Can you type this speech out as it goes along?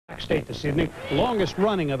State this evening, longest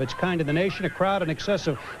running of its kind in the nation. A crowd in excess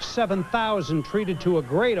of 7,000 treated to a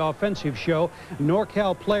great offensive show.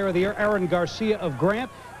 NorCal Player of the Year Aaron Garcia of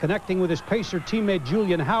Grant connecting with his Pacer teammate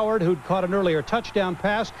Julian Howard, who'd caught an earlier touchdown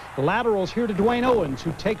pass. Laterals here to Dwayne Owens,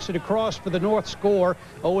 who takes it across for the North score.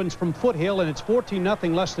 Owens from Foothill, and it's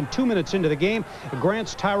 14-0 less than 2 minutes into the game.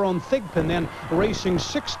 Grant's Tyrone Thigpen then racing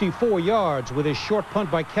 64 yards with his short punt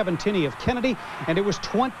by Kevin Tinney of Kennedy, and it was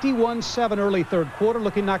 21-7 early third quarter,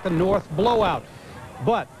 looking like a North blowout.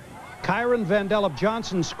 But Kyron Vandellup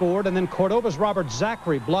Johnson scored, and then Cordova's Robert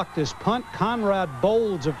Zachary blocked his punt. Conrad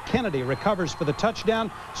Bowles of Kennedy recovers for the touchdown.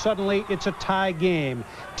 Suddenly, it's a tie game.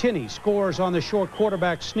 Tinney scores on the short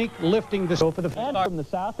quarterback sneak, lifting the for the from the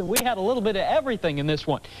south, and we had a little bit of everything in this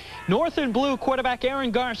one. North and blue quarterback Aaron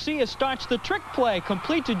Garcia starts the trick play,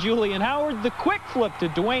 complete to Julian Howard, the quick flip to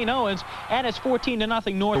Dwayne Owens, and it's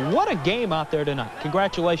 14-0 North. What a game out there tonight.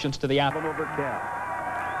 Congratulations to the Apple. Over Cal.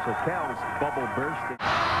 So Cal's bubble bursting.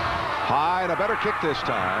 High and a better kick this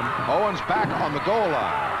time. Owens back on the goal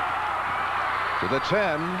line. To the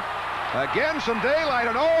 10. Again some daylight,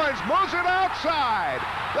 and Owens moves it outside.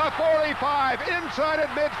 The 45 inside at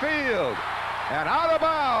midfield. And out of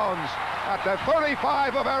bounds at the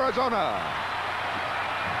 35 of Arizona.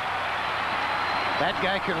 That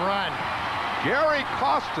guy can run. Gary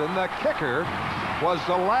Costin, the kicker, was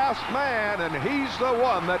the last man, and he's the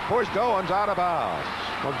one that pushed Owens out of bounds.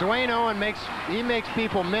 Well, Dwayne Owens makes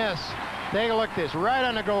people miss. Take a look at this, right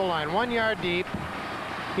on the goal line, 1 yard deep.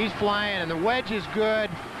 He's flying, and the wedge is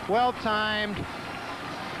good, well timed.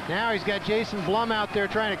 Now he's got Jason Blum out there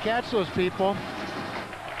trying to catch those people.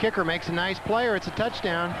 Kicker makes a nice play, or it's a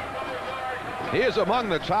touchdown. He is among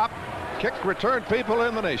the top kick return people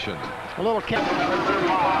in the nation. A little kick.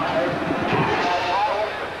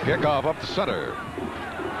 Kickoff up the center.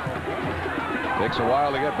 Takes a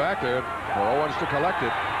while to get back there for Owens to collect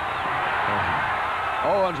it.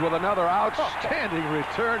 Owens with another outstanding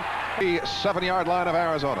return. The 7-yard line of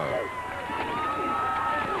Arizona.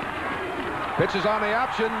 Pitches on the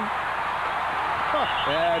option.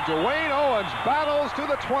 And Dwayne Owens battles to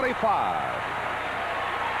the 25.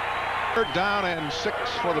 Third down and 6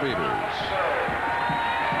 for the Beavers.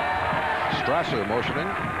 Strasser motioning.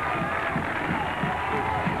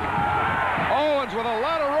 Owens with a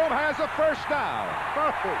lot of room has a first down.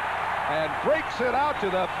 And breaks it out to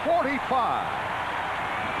the 45.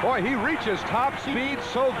 Boy, he reaches top speed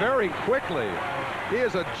so very quickly. He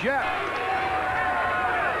is a jet.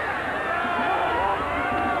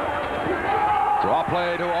 Draw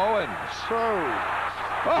play to Owens.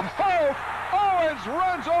 Oh, Owens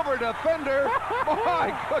runs over defender.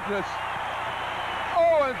 My goodness.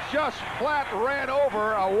 Owens just flat ran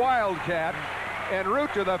over a Wildcat en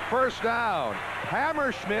route to the first down.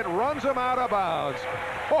 Hammerschmidt runs him out of bounds.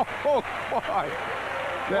 Oh, boy.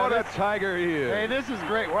 What a tiger he is. Hey, this is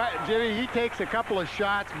great. Jimmy, he takes a couple of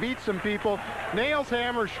shots, beats some people, nails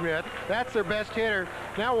Hammerschmidt. That's their best hitter.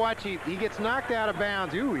 Now watch, he gets knocked out of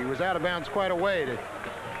bounds. Ooh, he was out of bounds quite a way.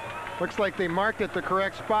 Looks like they marked it the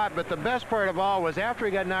correct spot, but the best part of all was after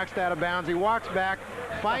he got knocked out of bounds, he walks back,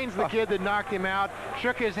 finds the kid that knocked him out,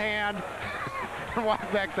 shook his hand, and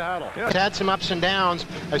walked back to huddle. He's had some ups and downs.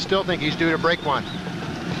 I still think he's due to break one.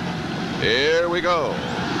 Here we go.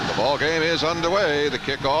 The ball game is underway. The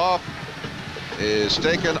kickoff is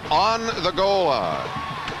taken on the goal line.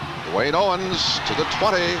 Dwayne Owens to the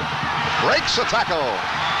 20, breaks a tackle,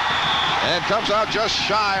 and comes out just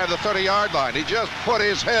shy of the 30-yard line. He just put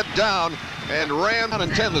his head down and ran on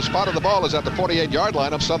 10. The spot of the ball is at the 48-yard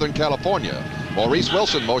line of Southern California. Maurice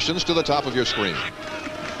Wilson motions to the top of your screen.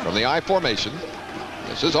 From the I formation,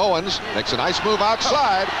 this is Owens, makes a nice move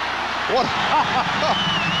outside. What?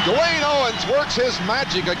 Dwayne Owens works his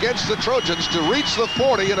magic against the Trojans to reach the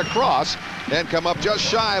 40 and across and come up just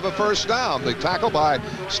shy of a first down. The tackle by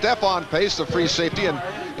Stephon Pace, the free safety, and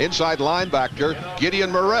inside linebacker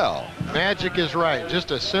Gideon Morrell. Magic is right. Just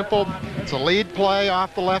a simple, it's a lead play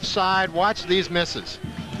off the left side. Watch these misses.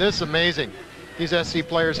 This is amazing. These SC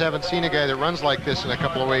players haven't seen a guy that runs like this in a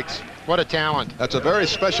couple of weeks. What a talent. That's a very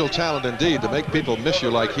special talent indeed, to make people miss you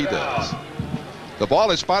like he does. The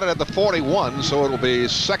ball is spotted at the 41, so it will be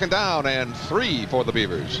 2nd down and 3 for the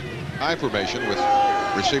Beavers. I formation with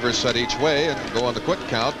receivers set each way and go on the quick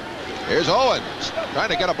count. Here's Owens trying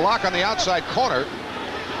to get a block on the outside corner.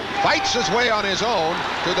 Fights his way on his own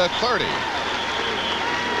to the 30.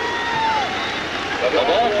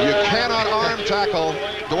 You cannot arm tackle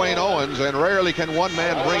Dwayne Owens, and rarely can one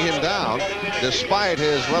man bring him down despite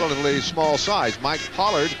his relatively small size. Mike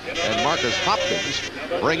Pollard and Marcus Hopkins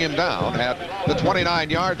bring him down at the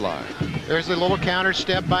 29-yard line. There's a little counter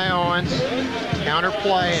step by Owens. Counter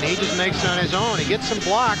play, and he just makes it on his own. He gets some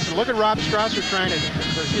blocks. And look at Rob Strasser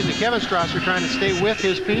Kevin Strasser trying to stay with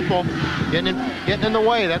his people, getting in the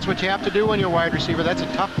way. That's what you have to do when you're a wide receiver. That's a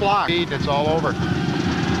tough block. And it's all over.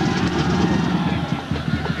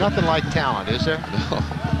 Nothing like talent, is there? No.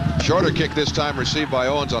 Shorter kick this time received by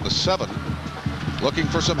Owens on the 7. Looking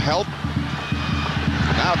for some help.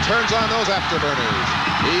 Now turns on those afterburners.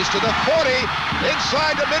 He's to the 40,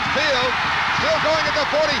 inside the midfield. Still going at the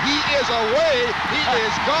 40. He is away. He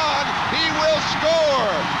is gone. He will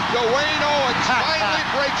score. Dwayne Owens finally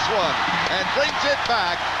breaks one and brings it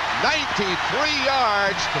back 93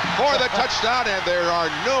 yards for the touchdown, and there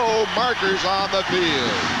are no markers on the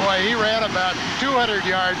field. Boy, he ran about 200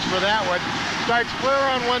 yards for that one. Starts clear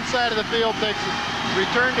on one side of the field, takes a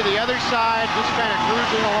return to the other side, just kind of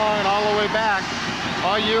cruising along and all the way back.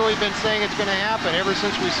 All year we've been saying it's going to happen ever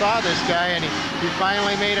since we saw this guy, and he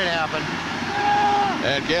finally made it happen.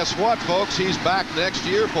 And guess what, folks? He's back next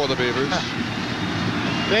year for the Beavers.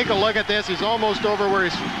 Take a look at this. He's almost over where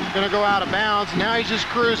he's going to go out of bounds. Now he's just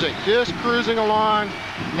cruising along.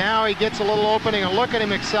 Now he gets a little opening, and look at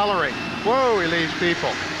him accelerate. Whoa, he leaves people.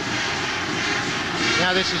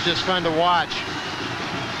 Now this is just fun to watch.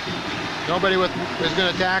 Nobody is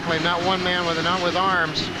going to tackle him. Not one man with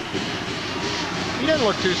arms. He didn't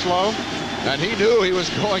look too slow. And he knew he was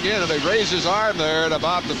going in, and they raised his arm there at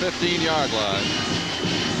about the 15-yard line.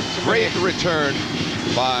 Great return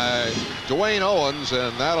by Dwayne Owens,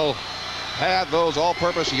 and that'll pad those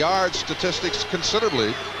all-purpose yard statistics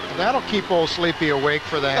considerably. That'll keep old Sleepy awake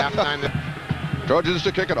for the halftime. Trojans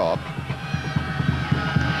to kick it off.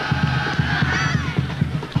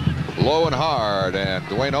 Low and hard, and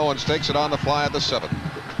Dwayne Owens takes it on the fly at the 7.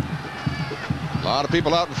 A lot of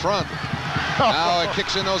people out in front. Now it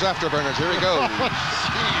kicks in those afterburners. Here he goes.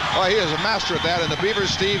 Oh, he is a master at that, and the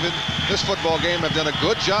Beavers, Steve, in this football game have done a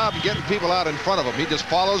good job getting people out in front of him. He just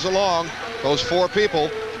follows along those 4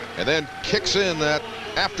 people and then kicks in that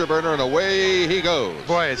afterburner, and away he goes.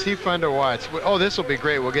 Boy, is he fun to watch. Oh, this will be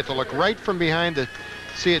great. We'll get to look right from behind to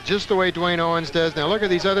see it just the way Dwayne Owens does. Now look at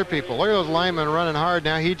these other people. Look at those linemen running hard.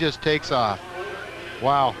 Now he just takes off.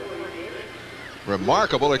 Wow.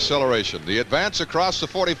 Remarkable acceleration. The advance across the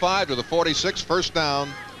 45 to the 46, first down,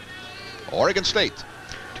 Oregon State.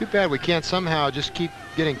 Too bad we can't somehow just keep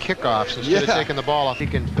getting kickoffs instead of taking the ball off. He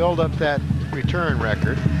can build up that return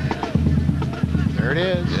record. There it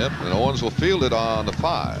is. Yep, and Owens will field it on the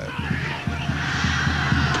 5.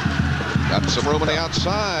 Got some room on the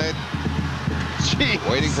outside. Jeez.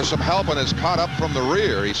 Waiting for some help, and is caught up from the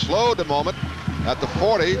rear. He slowed a moment at the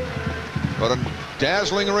 40, but a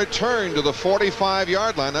dazzling return to the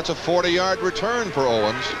 45-yard line. That's a 40-yard return for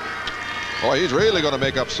Owens. Boy, he's really going to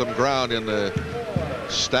make up some ground in the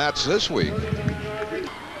stats this week.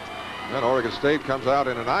 And Oregon State comes out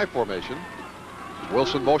in an I formation.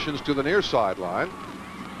 Wilson motions to the near sideline.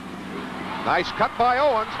 Nice cut by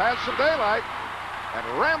Owens, has some daylight,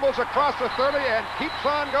 and rambles across the 30 and keeps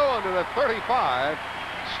on going to the 35.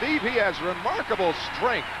 Steve, he has remarkable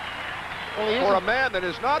strength for a man that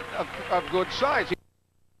is not of good size.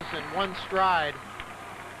 In one stride.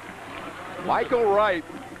 Michael Wright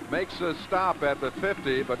makes a stop at the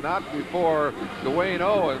 50, but not before Dwayne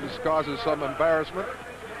Owens causes some embarrassment.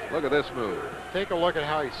 Look at this move. Take a look at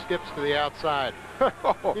how he skips to the outside.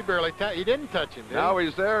 He barely he didn't touch him, did Now he?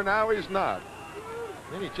 he's there, now he's not.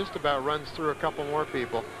 Then he just about runs through a couple more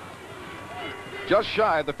people. Just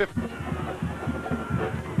shy of the 50.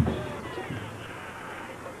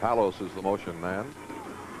 Palos is the motion man.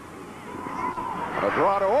 A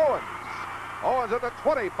draw to Owens. Owens at the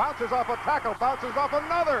 20, bounces off a tackle, bounces off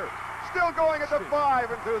another. Still going at the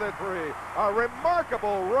 5 and to the 3. A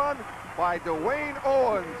remarkable run by Dwayne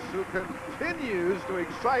Owens, who continues to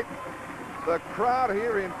excite the crowd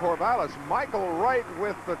here in Corvallis. Michael Wright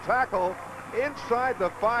with the tackle inside the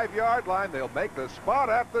 5-yard line. They'll make the spot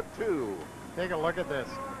at the 2. Take a look at this.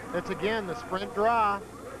 It's again the sprint draw.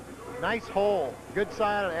 Nice hole. Good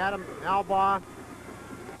side of Adam Albaugh.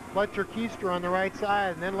 Fletcher Keister on the right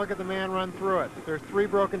side, and then look at the man run through it. There's 3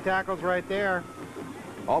 broken tackles right there.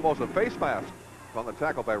 Almost a face mask on the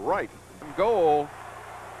tackle by Wright. Goal.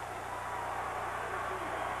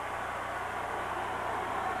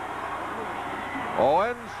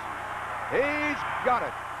 Owens, he's got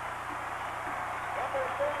it.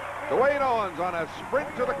 Dwayne Owens on a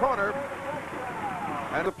sprint to the corner.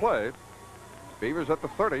 And the play. Beavers at the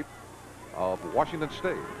 30 of Washington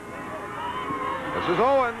State. This is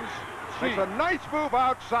Owens. Makes a nice move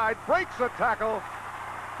outside, breaks the tackle,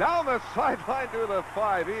 down the sideline to the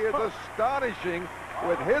 5. He is astonishing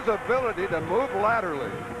with his ability to move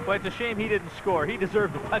laterally. But it's a shame he didn't score. He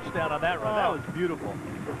deserved a touchdown on that run. That was beautiful.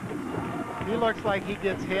 He looks like he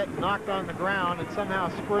gets hit, knocked on the ground, and somehow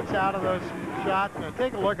spurts out of those shots. Now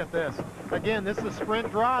take a look at this. Again, this is a sprint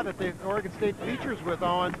draw that the Oregon State features with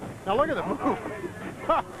Owens. Now look at the move.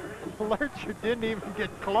 Lercher didn't even get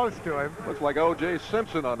close to him. Looks like O.J.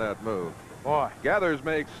 Simpson on that move. Boy. Gathers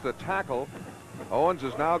makes the tackle. Owens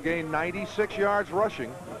has now gained 96 yards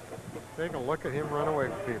rushing. Take a look at him run away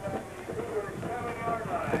from people.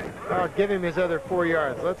 Oh, give him his other 4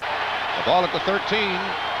 yards. Let's. The ball at the 13.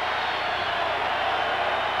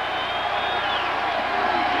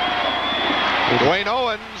 Dwayne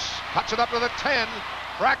Owens cuts it up to the 10,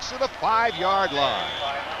 cracks to the 5-yard line.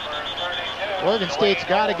 Oregon State's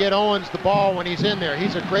got to get Owens the ball when he's in there.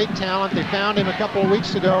 He's a great talent. They found him a couple of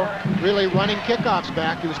weeks ago really running kickoffs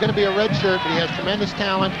back. He was going to be a redshirt, but he has tremendous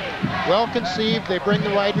talent. Well conceived. They bring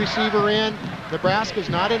the wide receiver in. Nebraska's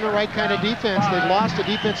not in the right kind of defense. They've lost a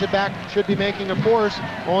defensive back, should be making a force.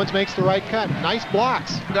 Owens makes the right cut. Nice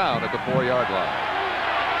blocks. Down at the 4-yard line.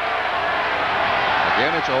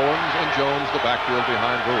 Again, it's Owens and Jones, the backfield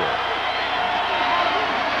behind Brewer.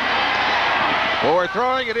 Brewer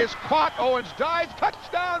throwing, it is caught. Owens dives,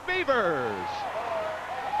 touchdown Beavers.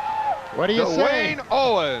 What do you say? Dwayne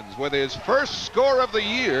Owens with his first score of the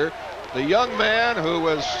year. The young man who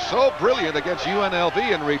was so brilliant against UNLV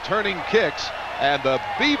in returning kicks, and the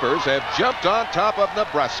Beavers have jumped on top of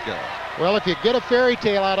Nebraska. Well, if you get a fairy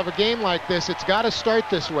tale out of a game like this, it's got to start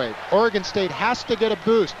this way. Oregon State has to get a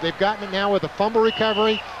boost. They've gotten it now with a fumble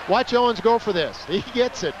recovery. Watch Owens go for this. He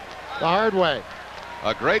gets it the hard way.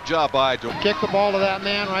 A great job by Dwayne. Kick the ball to that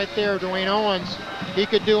man right there, Dwayne Owens. He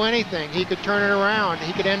could do anything. He could turn it around.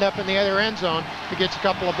 He could end up in the other end zone if he gets a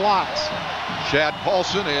couple of blocks. Chad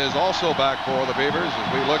Paulson is also back for the Beavers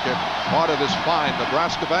as we look at part of this fine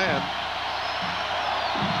Nebraska band.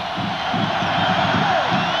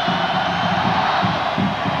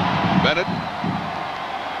 Bennett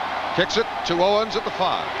kicks it to Owens at the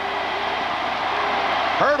 5.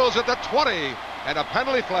 Hurdles at the 20, and a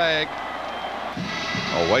penalty flag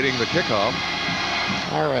awaiting the kickoff.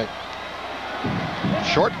 All right.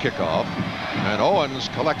 Short kickoff, and Owens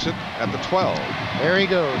collects it at the 12. There he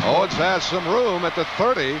goes. Owens has some room at the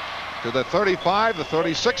 30 to the 35, the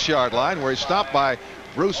 36-yard line, where he's stopped by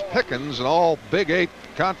Bruce Pickens, an all Big 8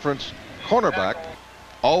 conference cornerback.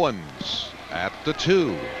 Owens at the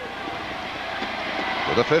 2.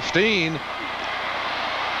 To the 15.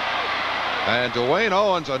 And Dwayne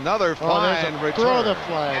Owens, another fine return. Throw the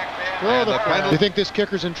flag. Throw the flag. You think this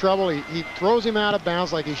kicker's in trouble? He throws him out of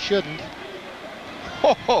bounds like he shouldn't.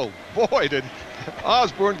 Oh, boy, did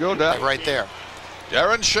Osborne go down. Right there.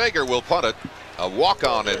 Darren Shager will punt it. A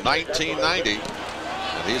walk-on in 1990.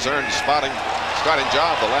 And he's earned starting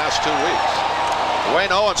job the last 2 weeks. Dwayne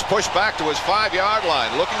Owens pushed back to his 5-yard line,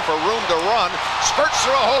 looking for room to run. Spurts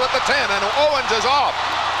through a hole at the 10, and Owens is off.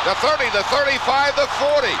 The 30, the 35, the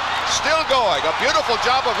 40. Still going. A beautiful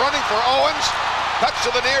job of running for Owens. Cuts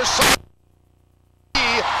to the near side.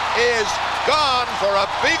 He is gone for a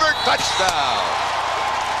Beaver touchdown.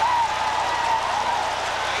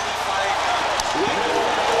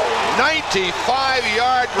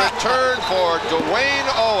 95-yard return for Dwayne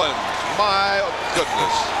Owens. My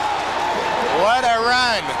goodness. What a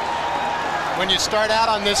run. When you start out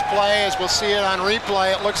on this play, as we'll see it on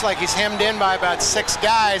replay, it looks like he's hemmed in by about 6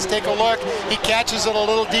 guys. Take a look. He catches it a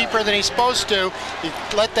little deeper than he's supposed to. He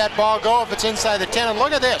let that ball go if it's inside the 10. And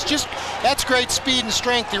look at this. That's great speed and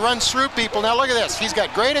strength. He runs through people. Now look at this. He's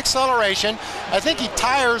got great acceleration. I think he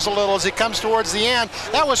tires a little as he comes towards the end.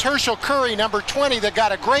 That was Herschel Curry, number 20, that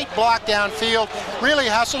got a great block downfield. Really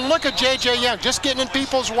hustled. Look at J.J. Young just getting in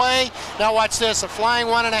people's way. Now watch this. A flying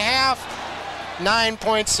 1.5.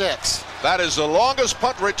 9.6. That is the longest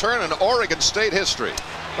punt return in Oregon State history.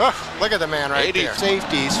 Look at the man right there.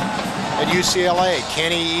 Safeties at UCLA.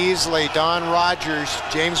 Kenny Easley, Don Rogers,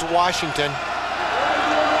 James Washington.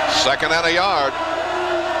 2nd and a yard.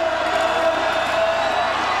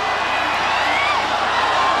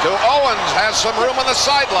 To Owens, has some room on the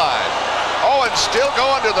sideline. Owens still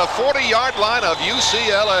going to the 40-yard line of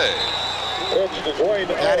UCLA.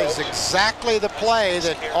 That is exactly the play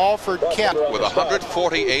that Alford kept. With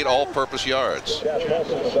 148 all-purpose yards.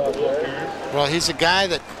 Well, he's a guy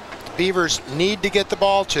that the Beavers need to get the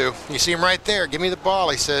ball to. You see him right there. Give me the ball,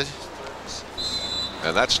 he says.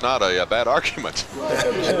 And that's not a bad argument.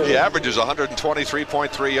 He averages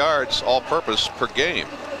 123.3 yards all-purpose per game.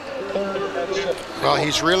 Well,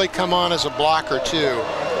 he's really come on as a blocker, too.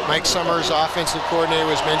 Mike Summers, offensive coordinator,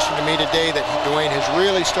 was mentioning to me today that Dwayne has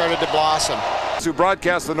really started to blossom. Who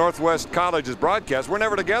broadcast the Northwest College's broadcast. We're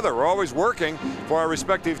never together. We're always working for our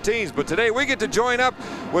respective teams. But today we get to join up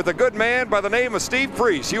with a good man by the name of Steve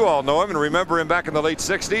Priest. You all know him and remember him back in the late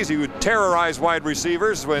 60s. He would terrorize wide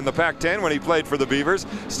receivers in the Pac-10 when he played for the Beavers.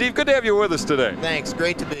 Steve, good to have you with us today. Thanks.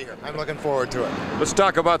 Great to be here. I'm looking forward to it. Let's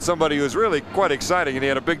talk about somebody who's really quite exciting, and he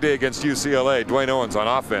had a big day against UCLA, Dwayne Owens on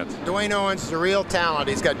offense. Dwayne Owens is a real talent.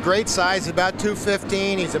 He's got great size, about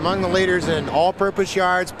 215. He's among the leaders in all-purpose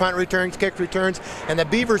yards, punt returns, kick returns, and the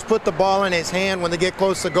Beavers put the ball in his hand when they get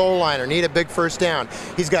close to the goal line or need a big first down.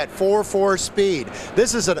 He's got 4.4 speed.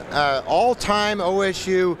 This is an all-time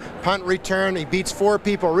OSU punt return. He beats 4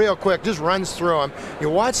 people real quick, just runs through them. You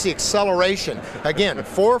watch the acceleration. Again,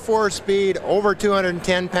 4.4 speed, over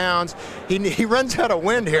 210 pounds. He runs out of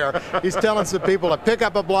wind here. He's telling some people to pick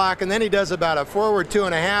up a block, and then he does about a forward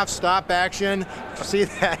 2.5 stop action. See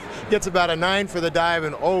that? Gets about a 9 for the dive,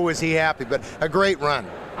 and oh, is he happy. But a great run.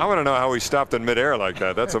 I want to know how he stopped in midair like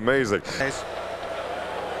that. That's amazing.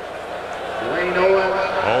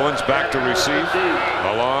 Owens back to receive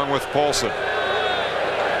along with Paulson.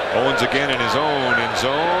 Owens again in his own end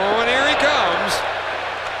zone. Here he comes.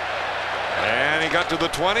 And he got to the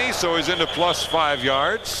 20, so he's into plus 5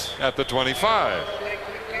 yards at the 25.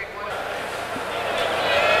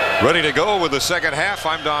 Ready to go with the second half.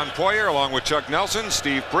 I'm Don Poyer along with Chuck Nelson,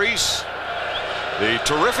 Steve Priest. The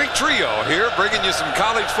terrific trio here bringing you some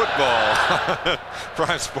college football.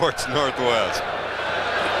 Prime Sports Northwest.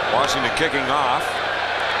 Washington kicking off.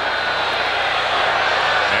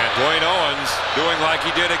 And Dwayne Owens doing like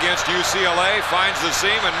he did against UCLA. Finds the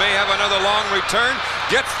seam and may have another long return.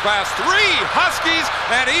 Gets past 3 Huskies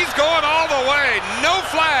and he's going all the way. No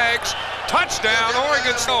flags. Touchdown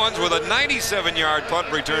Oregon. Owens with a 97-yard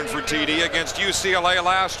punt return for TD against UCLA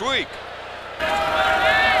last week.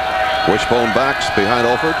 Wishbone backs behind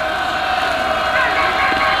Alford.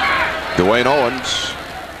 Dwayne Owens,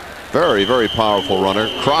 very, very powerful runner,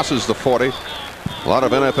 crosses the 40. A lot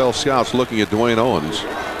of NFL scouts looking at Dwayne Owens.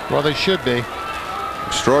 Well, they should be.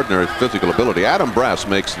 Extraordinary physical ability. Adam Brass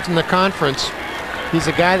makes in the conference. He's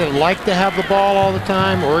a guy that liked to have the ball all the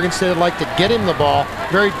time. Oregon State would like to get him the ball.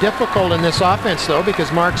 Very difficult in this offense, though, because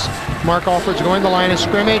Mark Alford's going to the line of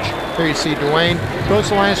scrimmage. There you see Dwayne goes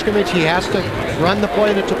to the line of scrimmage. He has to run the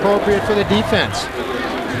play that's appropriate for the defense.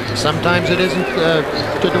 Sometimes it isn't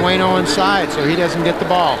to Dwayne Owens' side, so he doesn't get the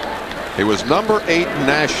ball. He was number 8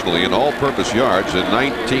 nationally in all-purpose yards in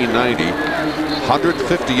 1990.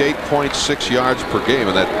 158.6 yards per game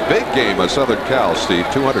in that big game at Southern Cal, Steve.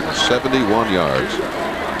 271 yards.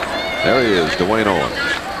 There he is, Dwayne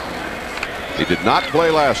Owens. He did not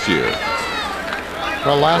play last year.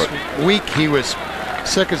 Well, last week he was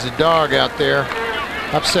sick as a dog out there.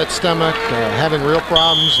 Upset stomach, having real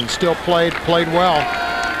problems, and still played well.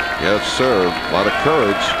 Yes, sir. A lot of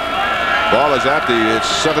courage. Ball is at the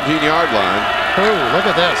 17-yard line. Oh, look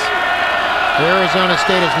at this. Arizona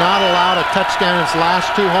State has not allowed a touchdown in its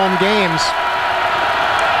last 2 home games.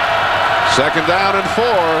 Second down and 4.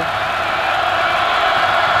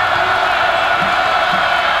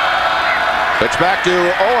 It's back to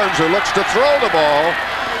Owens, who looks to throw the ball.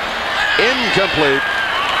 Incomplete.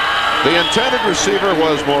 The intended receiver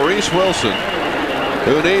was Maurice Wilson,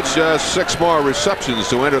 who needs just 6 more receptions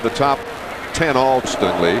to enter the top 10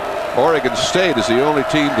 all-instantly. Oregon State is the only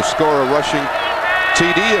team to score a rushing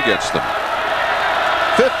TD against them.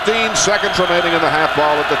 15 seconds remaining in the half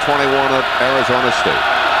ball at the 21 of Arizona State.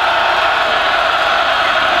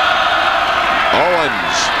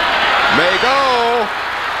 Owens may go.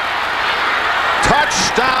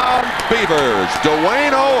 Touchdown Beavers.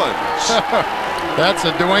 Dwayne Owens. That's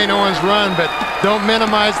a Dwayne Owens run, but don't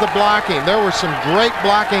minimize the blocking. There was some great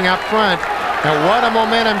blocking up front, and what a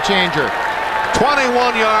momentum changer.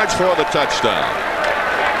 21 yards for the touchdown.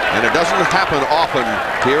 And it doesn't happen often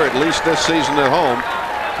here, at least this season at home,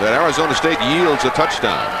 that Arizona State yields a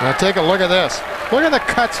touchdown. Now take a look at this. Look at the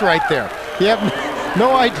cuts right there. You have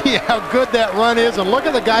no idea how good that run is, and look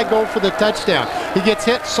at the guy go for the touchdown. He gets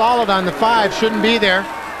hit solid on the 5, shouldn't be there.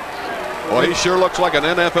 Well, he sure looks like an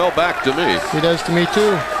NFL back to me. He does to me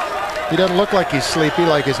too. He doesn't look like he's sleepy,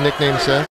 like his nickname says.